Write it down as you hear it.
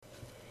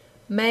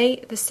May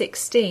the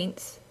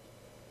 16th,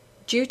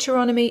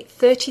 Deuteronomy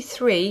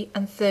 33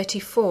 and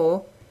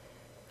 34,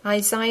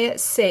 Isaiah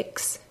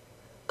 6,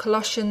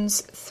 Colossians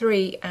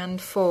 3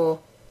 and 4.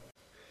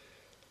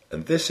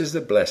 And this is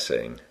the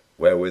blessing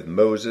wherewith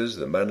Moses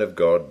the man of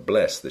God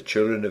blessed the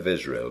children of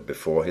Israel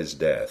before his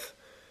death.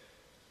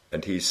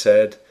 And he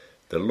said,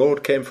 The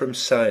Lord came from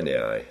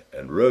Sinai,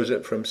 and rose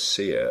up from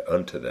Seir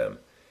unto them.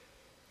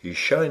 He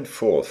shined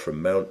forth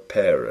from Mount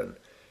Paran,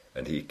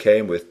 and he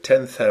came with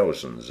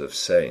 10,000s of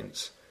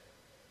saints.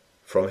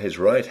 From his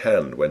right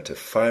hand went a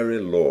fiery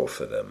law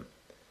for them.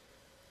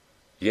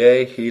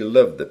 Yea, he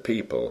loved the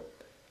people,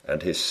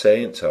 and his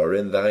saints are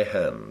in thy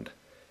hand,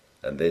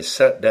 and they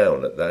sat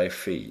down at thy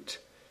feet.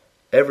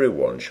 Every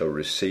one shall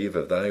receive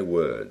of thy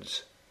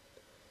words.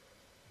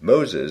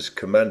 Moses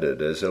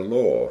commanded as a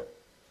law,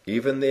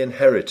 even the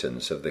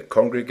inheritance of the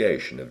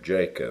congregation of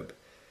Jacob.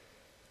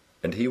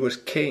 And he was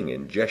king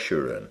in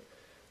Jeshurun,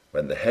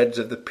 when the heads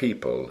of the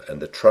people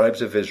and the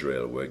tribes of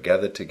Israel were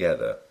gathered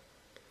together.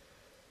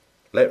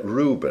 Let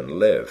Reuben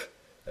live,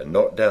 and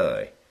not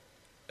die,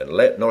 and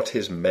let not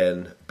his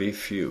men be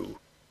few.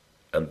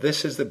 And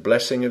this is the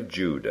blessing of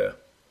Judah.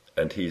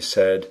 And he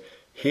said,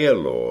 Hear,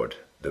 Lord,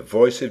 the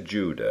voice of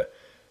Judah,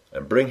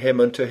 and bring him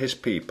unto his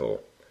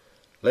people.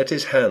 Let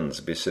his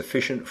hands be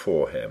sufficient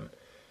for him,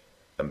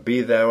 and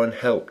be thou an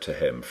help to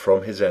him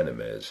from his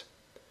enemies.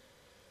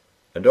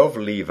 And of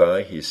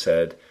Levi he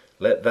said,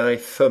 Let thy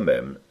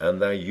Thummim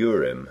and thy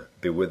Urim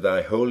be with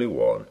thy Holy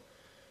One,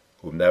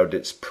 whom thou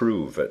didst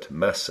prove at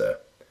Massah,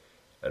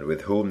 and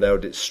with whom thou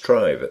didst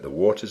strive at the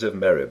waters of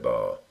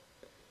Meribah,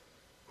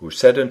 who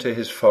said unto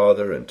his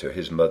father and to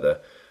his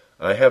mother,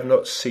 I have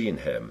not seen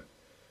him,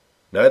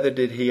 neither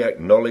did he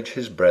acknowledge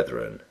his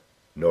brethren,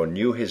 nor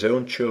knew his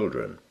own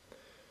children,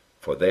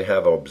 for they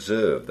have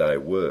observed thy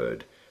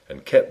word,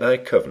 and kept thy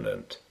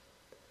covenant.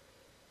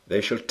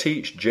 They shall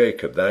teach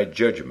Jacob thy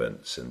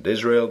judgments, and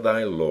Israel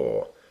thy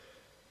law.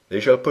 They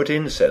shall put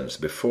incense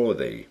before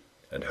thee,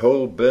 and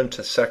whole burnt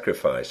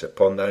sacrifice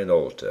upon thine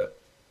altar.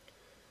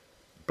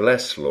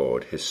 Bless,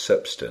 Lord, his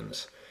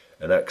substance,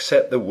 and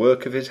accept the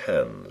work of his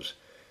hands.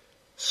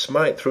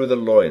 Smite through the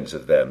loins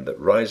of them that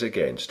rise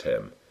against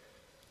him,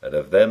 and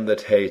of them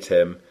that hate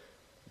him,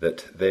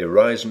 that they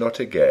rise not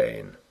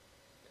again.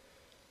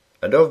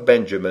 And of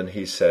Benjamin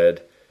he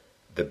said,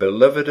 The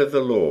beloved of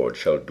the Lord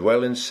shall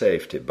dwell in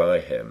safety by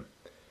him,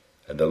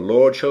 and the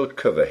Lord shall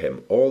cover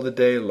him all the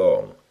day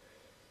long,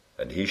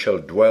 and he shall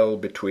dwell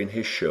between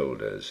his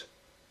shoulders.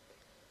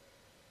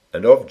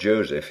 And of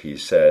Joseph he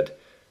said,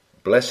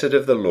 Blessed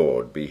of the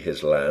Lord be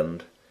his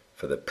land,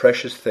 for the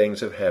precious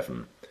things of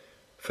heaven,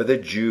 for the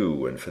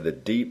dew, and for the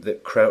deep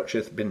that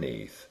croucheth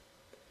beneath,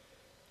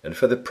 and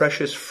for the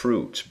precious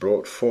fruits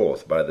brought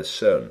forth by the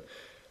sun,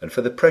 and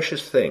for the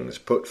precious things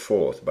put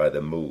forth by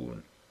the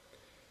moon,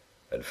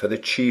 and for the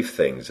chief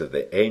things of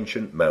the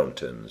ancient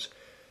mountains,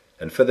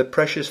 and for the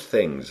precious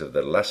things of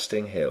the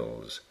lasting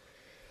hills,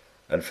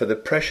 and for the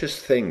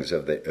precious things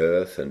of the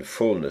earth and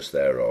fullness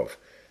thereof,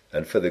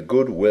 and for the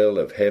good will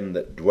of him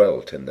that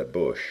dwelt in the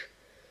bush.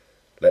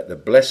 Let the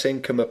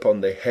blessing come upon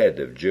the head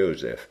of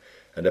Joseph,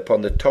 and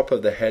upon the top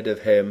of the head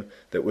of him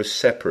that was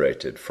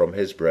separated from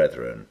his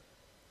brethren.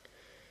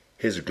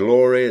 His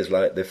glory is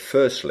like the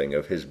firstling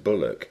of his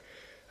bullock,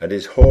 and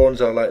his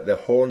horns are like the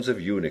horns of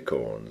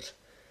unicorns.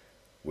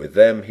 With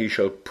them he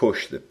shall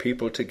push the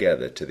people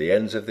together to the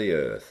ends of the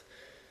earth,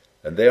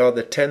 and they are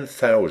the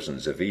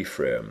 10,000s of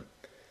Ephraim,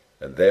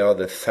 and they are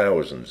the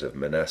thousands of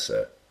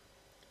Manasseh.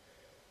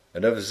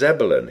 And of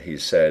Zebulun he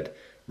said,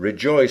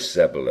 Rejoice,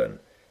 Zebulun,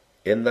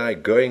 in thy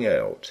going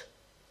out,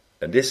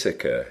 and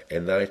Issachar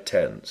in thy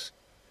tents.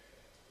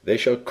 They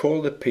shall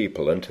call the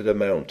people unto the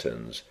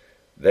mountains,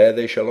 there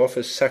they shall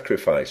offer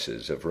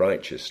sacrifices of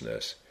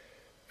righteousness,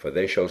 for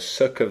they shall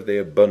suck of the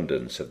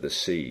abundance of the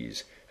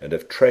seas, and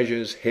of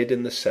treasures hid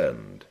in the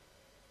sand.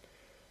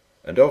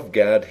 And of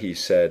Gad he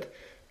said,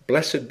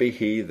 Blessed be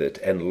he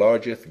that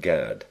enlargeth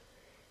Gad.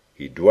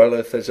 He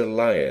dwelleth as a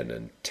lion,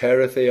 and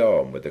teareth the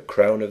arm with the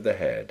crown of the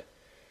head.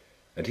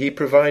 And he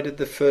provided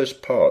the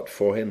first part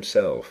for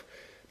himself,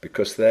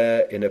 because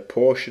there in a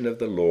portion of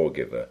the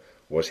lawgiver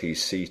was he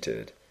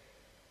seated.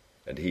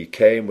 And he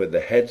came with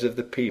the heads of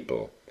the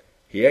people,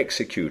 he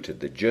executed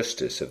the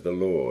justice of the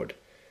Lord,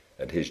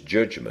 and his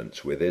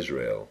judgments with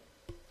Israel.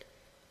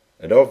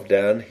 And of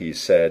Dan he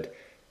said,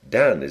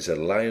 Dan is a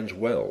lion's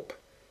whelp,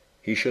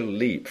 he shall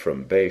leap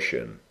from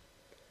Bashan.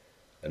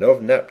 And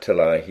of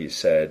Naphtali he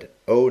said,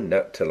 O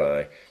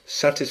Naphtali,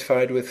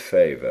 satisfied with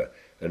favour,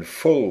 and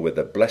full with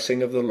the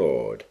blessing of the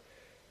Lord,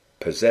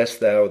 possess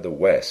thou the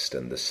west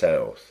and the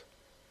south.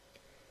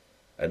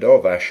 And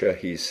of Asher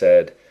he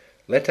said,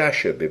 Let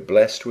Asher be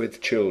blessed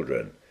with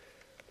children,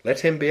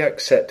 let him be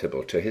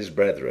acceptable to his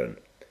brethren,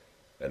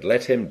 and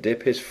let him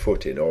dip his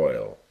foot in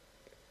oil.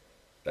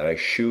 Thy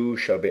shoe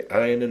shall be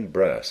iron and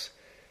brass,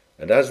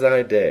 and as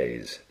thy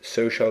days,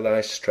 so shall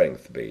thy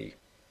strength be.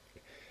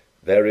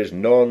 There is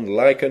none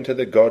like unto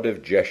the God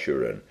of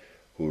Jeshurun,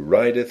 who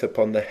rideth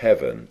upon the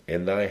heaven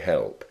in thy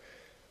help,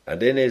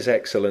 and in his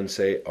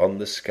excellency on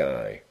the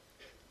sky.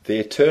 The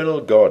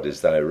eternal God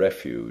is thy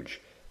refuge,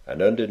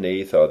 and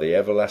underneath are the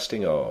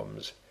everlasting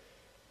arms.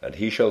 And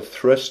he shall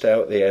thrust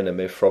out the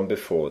enemy from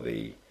before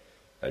thee,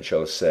 and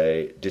shall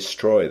say,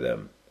 Destroy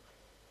them.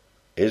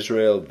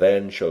 Israel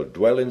then shall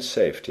dwell in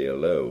safety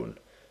alone.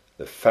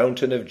 The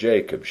fountain of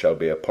Jacob shall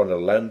be upon a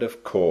land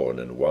of corn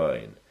and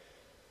wine.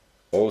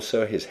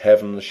 Also his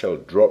heavens shall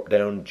drop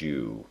down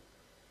dew.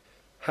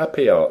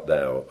 Happy art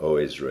thou, O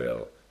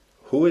Israel!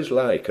 Who is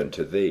like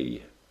unto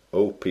thee,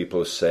 O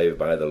people saved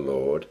by the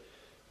Lord,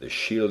 the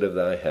shield of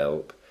thy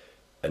help?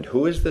 And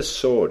who is the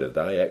sword of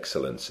thy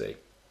excellency?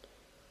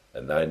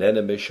 And thine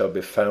enemies shall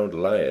be found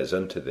liars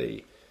unto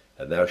thee,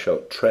 and thou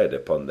shalt tread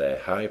upon their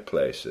high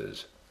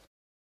places.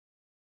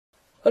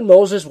 And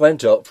Moses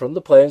went up from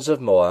the plains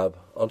of Moab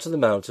unto the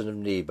mountain of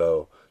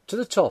Nebo, to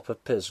the top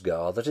of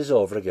Pisgah, that is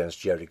over against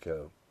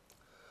Jericho.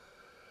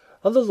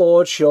 And the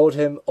Lord showed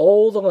him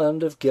all the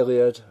land of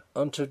Gilead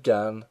unto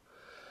Dan,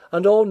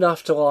 and all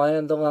Naphtali,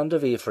 and the land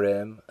of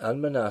Ephraim,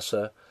 and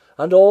Manasseh,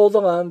 and all the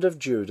land of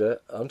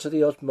Judah unto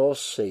the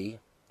utmost sea,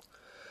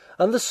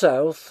 and the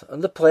south,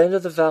 and the plain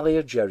of the valley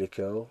of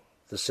Jericho,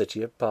 the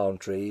city of palm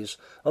trees,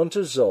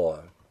 unto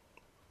Zoar.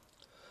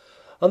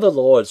 And the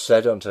Lord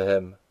said unto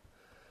him,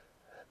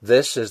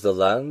 This is the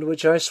land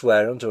which I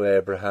sware unto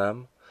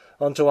Abraham,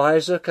 unto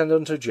Isaac, and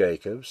unto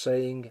Jacob,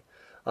 saying,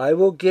 I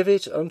will give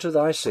it unto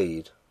thy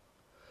seed.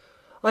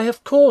 I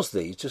have caused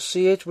thee to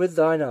see it with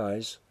thine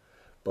eyes,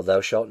 but thou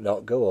shalt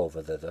not go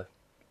over thither.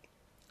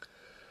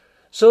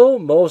 So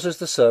Moses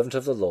the servant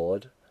of the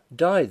Lord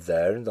died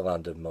there in the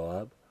land of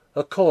Moab,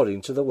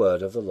 according to the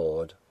word of the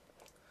Lord.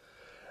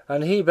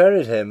 And he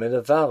buried him in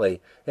a valley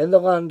in the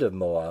land of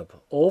Moab,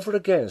 over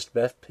against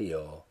Beth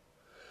Peor.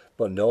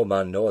 But no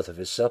man knoweth of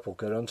his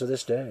sepulchre unto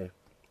this day.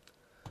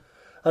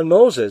 And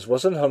Moses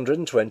was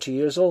 120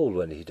 years old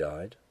when he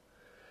died.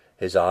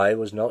 His eye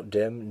was not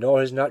dim,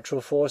 nor his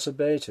natural force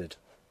abated.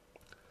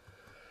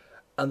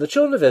 And the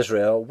children of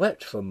Israel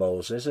wept for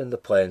Moses in the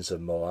plains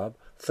of Moab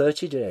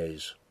 30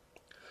 days.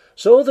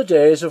 So the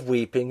days of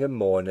weeping and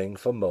mourning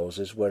for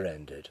Moses were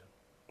ended.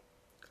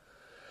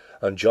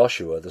 And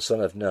Joshua the son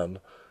of Nun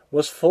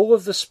was full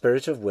of the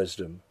spirit of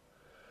wisdom,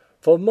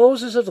 for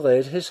Moses had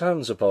laid his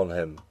hands upon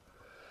him.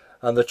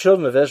 And the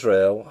children of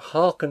Israel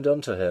hearkened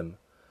unto him,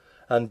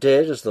 and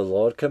did as the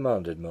Lord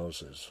commanded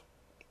Moses.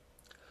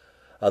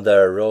 And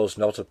there arose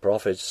not a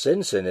prophet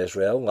since in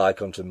Israel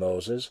like unto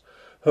Moses,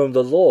 whom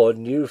the Lord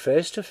knew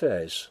face to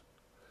face,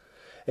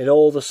 in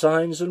all the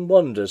signs and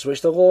wonders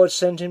which the Lord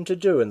sent him to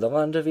do in the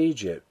land of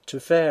Egypt, to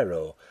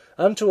Pharaoh,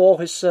 and to all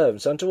his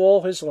servants, and to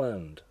all his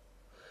land,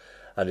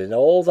 and in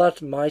all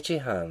that mighty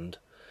hand,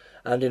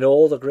 and in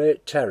all the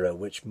great terror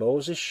which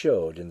Moses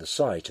showed in the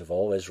sight of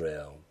all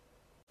Israel.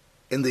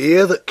 In the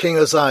year that King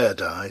Uzziah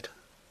died,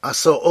 I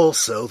saw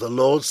also the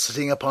Lord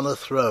sitting upon a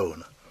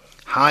throne,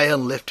 high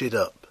and lifted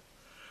up,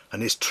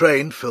 and his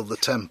train filled the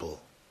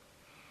temple.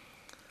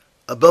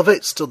 Above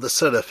it stood the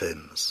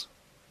seraphims.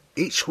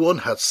 Each one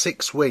had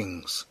 6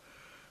 wings.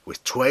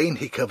 With twain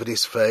he covered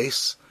his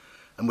face,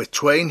 and with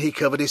twain he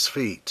covered his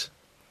feet,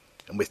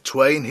 and with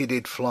twain he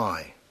did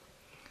fly.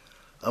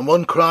 And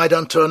one cried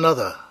unto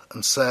another,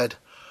 and said,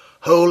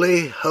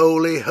 Holy,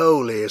 holy,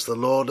 holy is the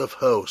Lord of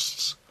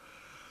hosts.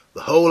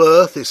 The whole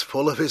earth is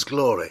full of his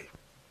glory.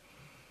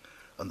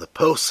 And the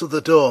posts of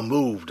the door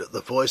moved at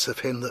the voice of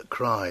him that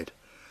cried,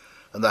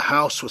 and the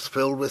house was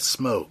filled with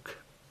smoke.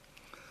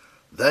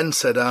 Then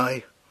said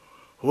I,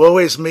 Woe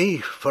is me,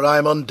 for I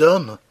am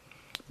undone,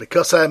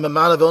 because I am a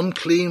man of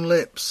unclean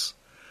lips,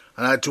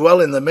 and I dwell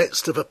in the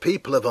midst of a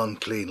people of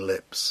unclean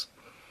lips.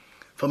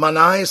 For mine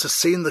eyes have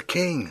seen the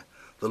King,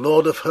 the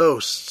Lord of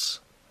hosts.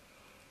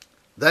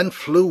 Then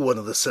flew one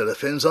of the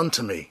seraphims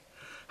unto me,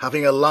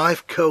 having a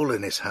live coal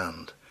in his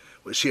hand,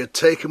 which he had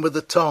taken with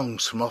the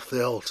tongs from off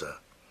the altar.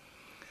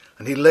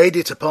 And he laid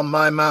it upon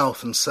my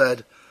mouth, and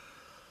said,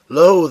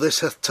 Lo, this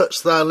hath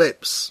touched thy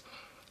lips,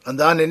 and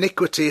thine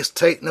iniquity is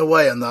taken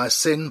away, and thy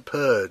sin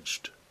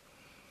purged.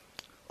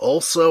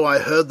 Also I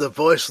heard the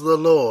voice of the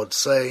Lord,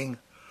 saying,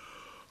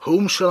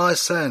 Whom shall I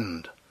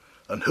send,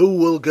 and who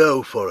will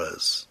go for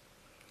us?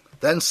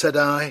 Then said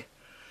I,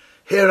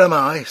 Here am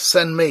I,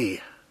 send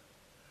me.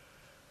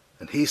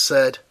 And he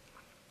said,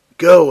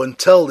 Go and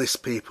tell this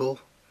people,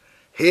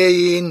 Hear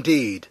ye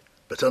indeed,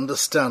 but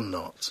understand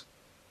not,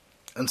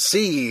 and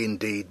see ye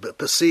indeed, but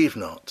perceive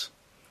not.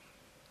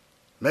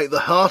 Make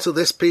the heart of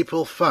this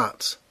people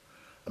fat,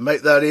 and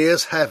make their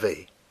ears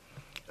heavy,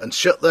 and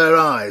shut their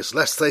eyes,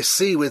 lest they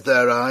see with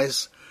their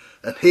eyes,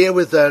 and hear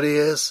with their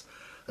ears,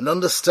 and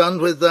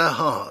understand with their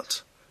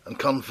heart, and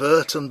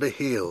convert and be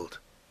healed.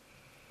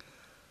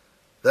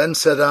 Then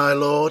said I,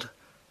 Lord,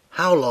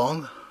 how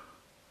long?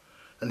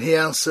 And he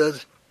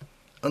answered,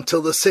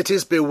 Until the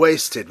cities be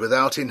wasted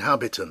without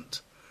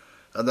inhabitant,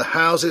 and the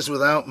houses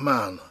without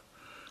man,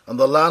 and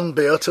the land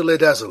be utterly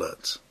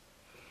desolate,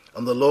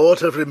 and the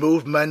Lord have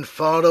removed men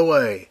far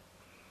away,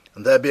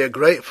 and there be a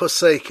great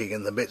forsaking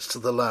in the midst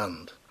of the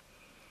land.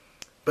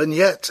 But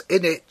yet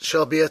in it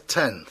shall be a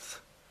tenth,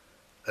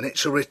 and it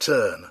shall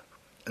return,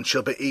 and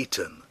shall be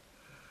eaten,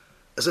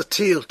 as a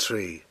teil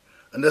tree,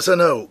 And as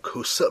an oak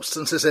whose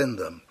substance is in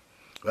them,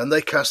 when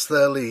they cast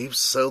their leaves,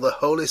 so the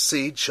holy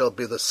seed shall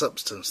be the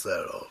substance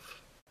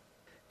thereof.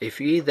 If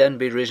ye then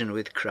be risen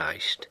with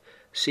Christ,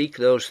 seek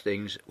those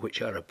things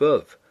which are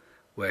above,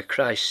 where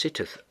Christ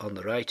sitteth on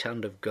the right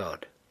hand of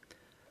God.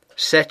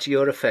 Set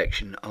your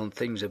affection on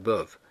things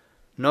above,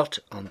 not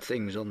on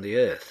things on the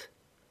earth.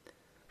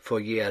 For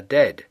ye are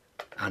dead,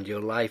 and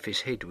your life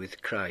is hid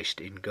with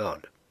Christ in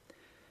God.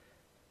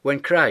 When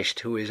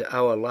Christ, who is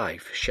our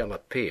life, shall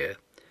appear,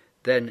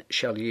 then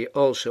shall ye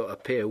also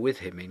appear with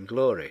him in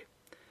glory.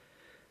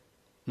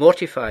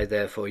 Mortify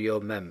therefore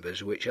your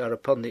members which are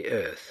upon the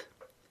earth,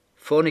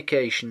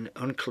 fornication,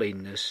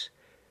 uncleanness,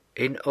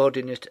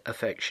 inordinate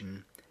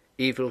affection,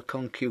 evil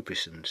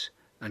concupiscence,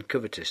 and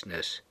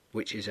covetousness,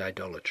 which is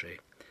idolatry.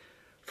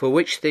 For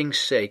which things'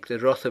 sake the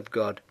wrath of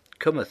God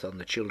cometh on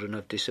the children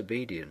of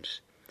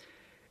disobedience,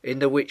 in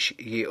the which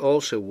ye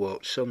also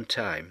walked some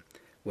time,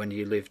 when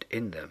ye lived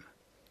in them.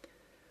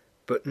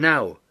 But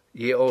now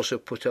ye also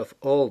put off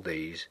all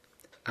these: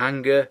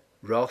 anger,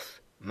 wrath,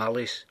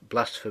 malice,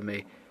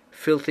 blasphemy,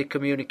 filthy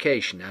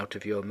communication out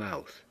of your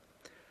mouth.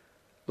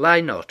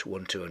 Lie not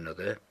one to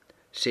another,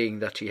 seeing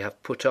that ye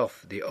have put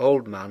off the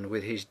old man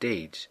with his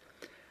deeds,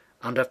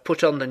 and have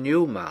put on the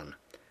new man,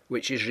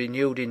 which is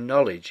renewed in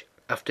knowledge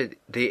after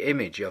the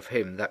image of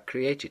him that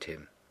created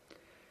him.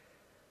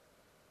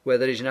 Where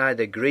there is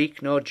neither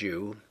Greek nor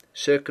Jew,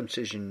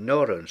 circumcision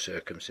nor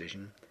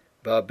uncircumcision,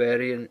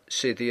 barbarian,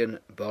 Scythian,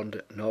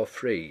 bond nor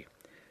free,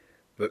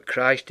 but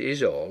Christ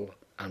is all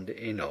and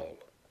in all.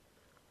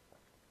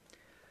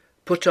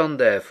 Put on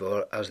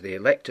therefore, as the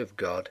elect of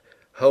God,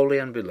 holy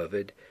and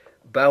beloved,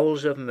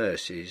 bowels of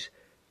mercies,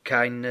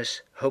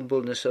 kindness,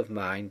 humbleness of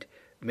mind,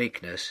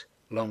 meekness,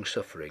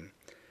 long-suffering,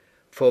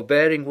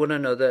 forbearing one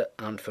another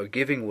and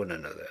forgiving one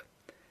another.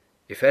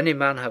 If any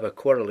man have a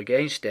quarrel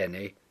against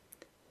any,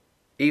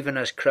 even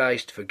as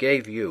Christ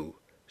forgave you,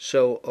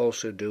 so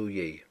also do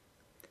ye.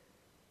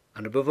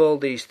 And above all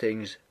these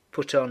things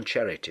put on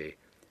charity,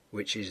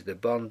 which is the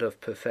bond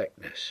of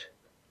perfectness.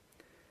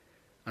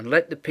 And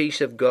let the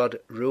peace of God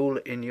rule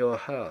in your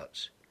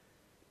hearts,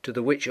 to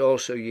the which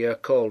also ye are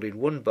called in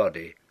one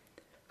body,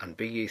 and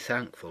be ye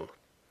thankful.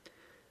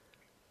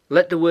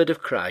 Let the word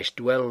of Christ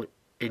dwell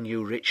in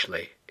you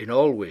richly, in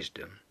all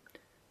wisdom,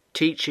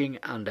 teaching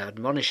and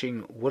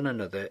admonishing one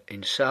another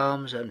in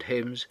psalms and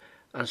hymns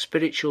and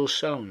spiritual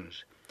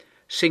songs,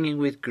 singing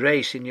with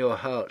grace in your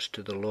hearts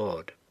to the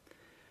Lord.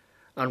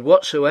 And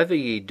whatsoever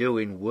ye do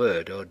in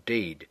word or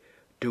deed,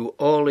 do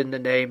all in the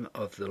name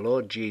of the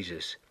Lord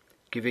Jesus,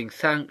 giving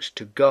thanks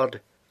to God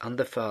and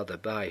the Father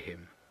by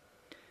him.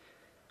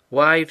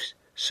 Wives,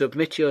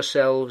 submit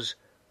yourselves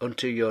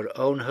unto your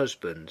own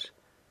husbands,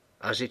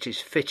 as it is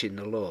fit in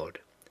the Lord.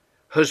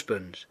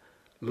 Husbands,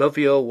 love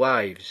your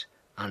wives,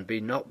 and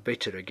be not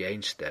bitter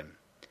against them.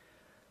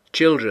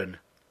 Children,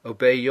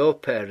 obey your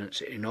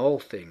parents in all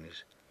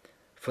things,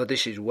 for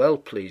this is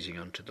well-pleasing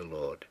unto the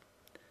Lord.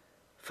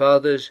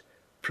 Fathers,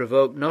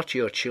 provoke not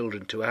your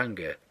children to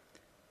anger,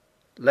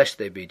 lest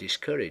they be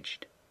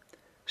discouraged.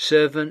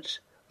 Servants,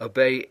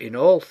 obey in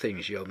all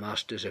things your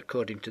masters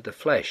according to the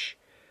flesh,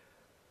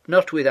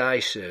 not with eye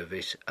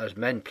service as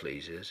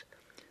men-pleasers,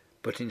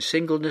 but in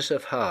singleness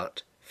of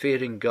heart,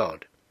 fearing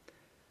God.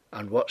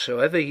 And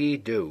whatsoever ye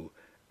do,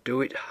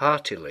 do it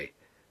heartily,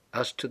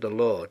 as to the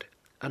Lord,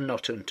 and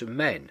not unto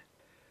men,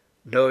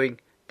 knowing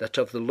that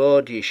of the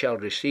Lord ye shall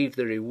receive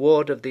the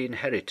reward of the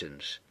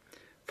inheritance,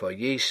 for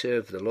ye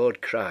serve the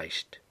Lord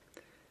Christ.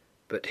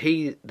 But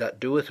he that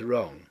doeth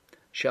wrong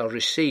shall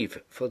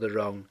receive for the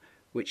wrong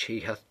which he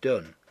hath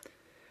done,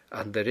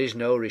 and there is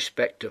no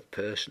respect of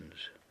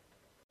persons.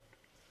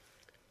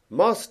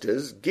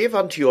 Masters, give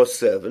unto your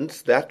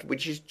servants that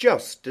which is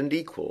just and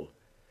equal,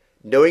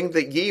 knowing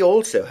that ye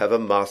also have a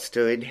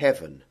Master in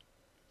heaven.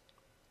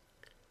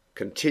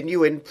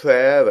 Continue in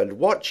prayer, and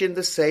watch in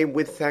the same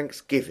with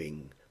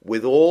thanksgiving,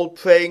 withal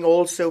praying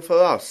also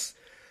for us,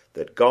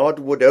 that God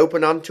would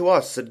open unto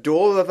us a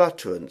door of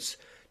utterance,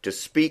 to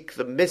speak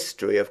the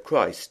mystery of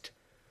Christ,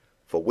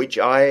 for which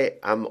I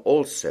am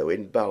also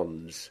in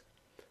bonds,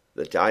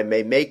 that I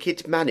may make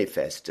it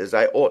manifest as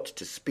I ought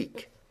to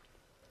speak.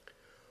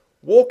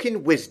 Walk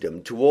in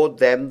wisdom toward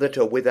them that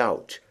are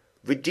without,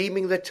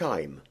 redeeming the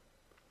time.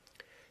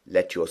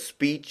 Let your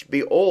speech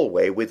be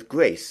alway with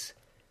grace,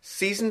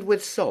 seasoned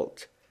with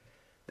salt,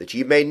 that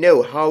ye may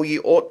know how ye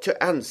ought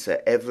to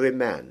answer every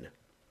man.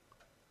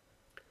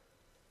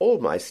 All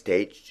my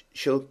state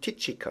shall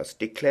Tychicus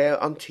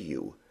declare unto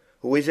you,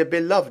 who is a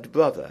beloved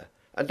brother,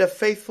 and a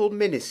faithful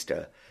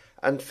minister,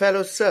 and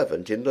fellow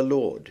servant in the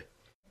Lord,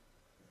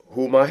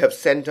 whom I have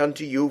sent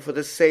unto you for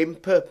the same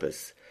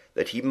purpose,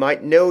 that he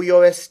might know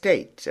your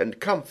estate, and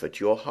comfort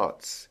your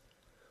hearts,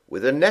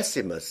 with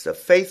Onesimus, a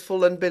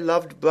faithful and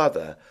beloved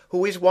brother,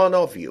 who is one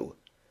of you.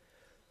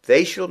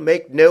 They shall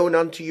make known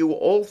unto you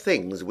all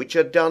things which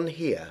are done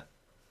here.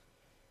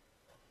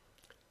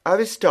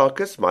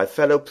 Aristarchus, my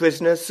fellow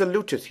prisoner,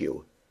 saluteth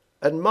you,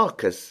 and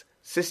Marcus,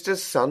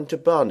 sister's son to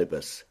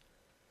Barnabas,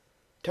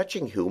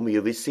 touching whom you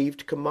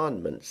received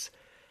commandments.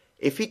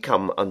 If he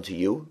come unto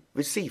you,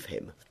 receive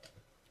him.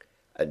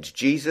 and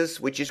Jesus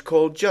which is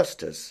called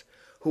Justus,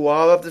 who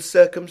are of the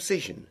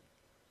circumcision.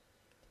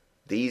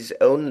 These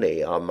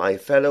only are my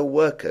fellow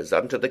workers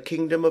unto the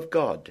kingdom of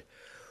God,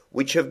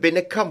 which have been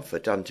a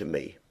comfort unto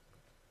me.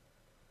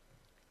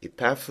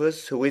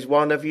 Epaphras, who is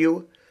one of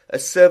you, a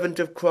servant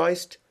of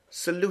Christ,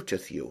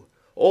 saluteth you,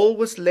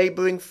 always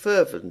labouring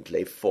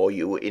fervently for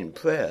you in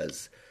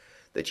prayers,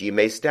 that ye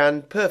may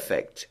stand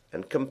perfect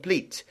and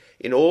complete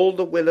in all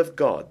the will of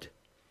God.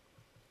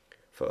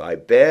 For I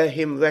bear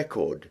him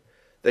record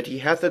that he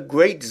hath a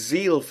great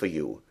zeal for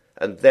you,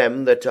 and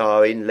them that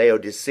are in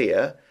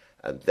Laodicea,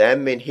 and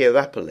them in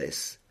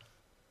Hierapolis.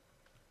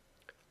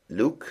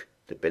 Luke,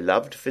 the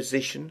beloved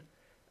physician,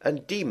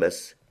 and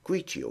Demas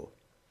greet you.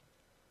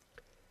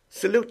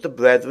 Salute the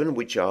brethren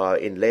which are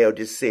in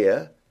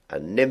Laodicea,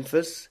 and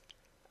Nymphas,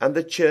 and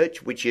the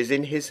church which is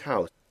in his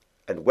house.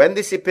 And when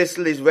this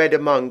epistle is read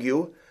among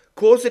you,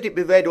 cause that it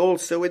be read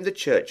also in the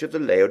church of the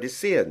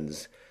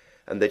Laodiceans,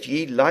 and that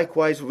ye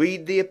likewise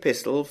read the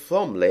epistle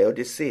from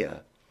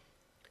Laodicea.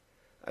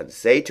 And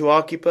say to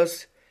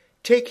Archippus,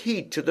 Take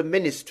heed to the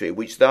ministry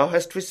which thou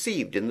hast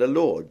received in the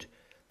Lord,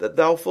 that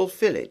thou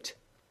fulfill it.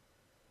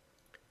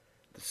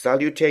 The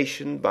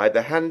salutation by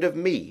the hand of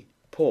me,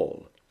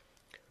 Paul.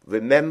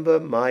 Remember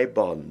my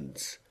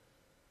bonds.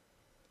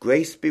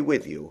 Grace be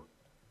with you.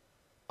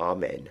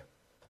 Amen.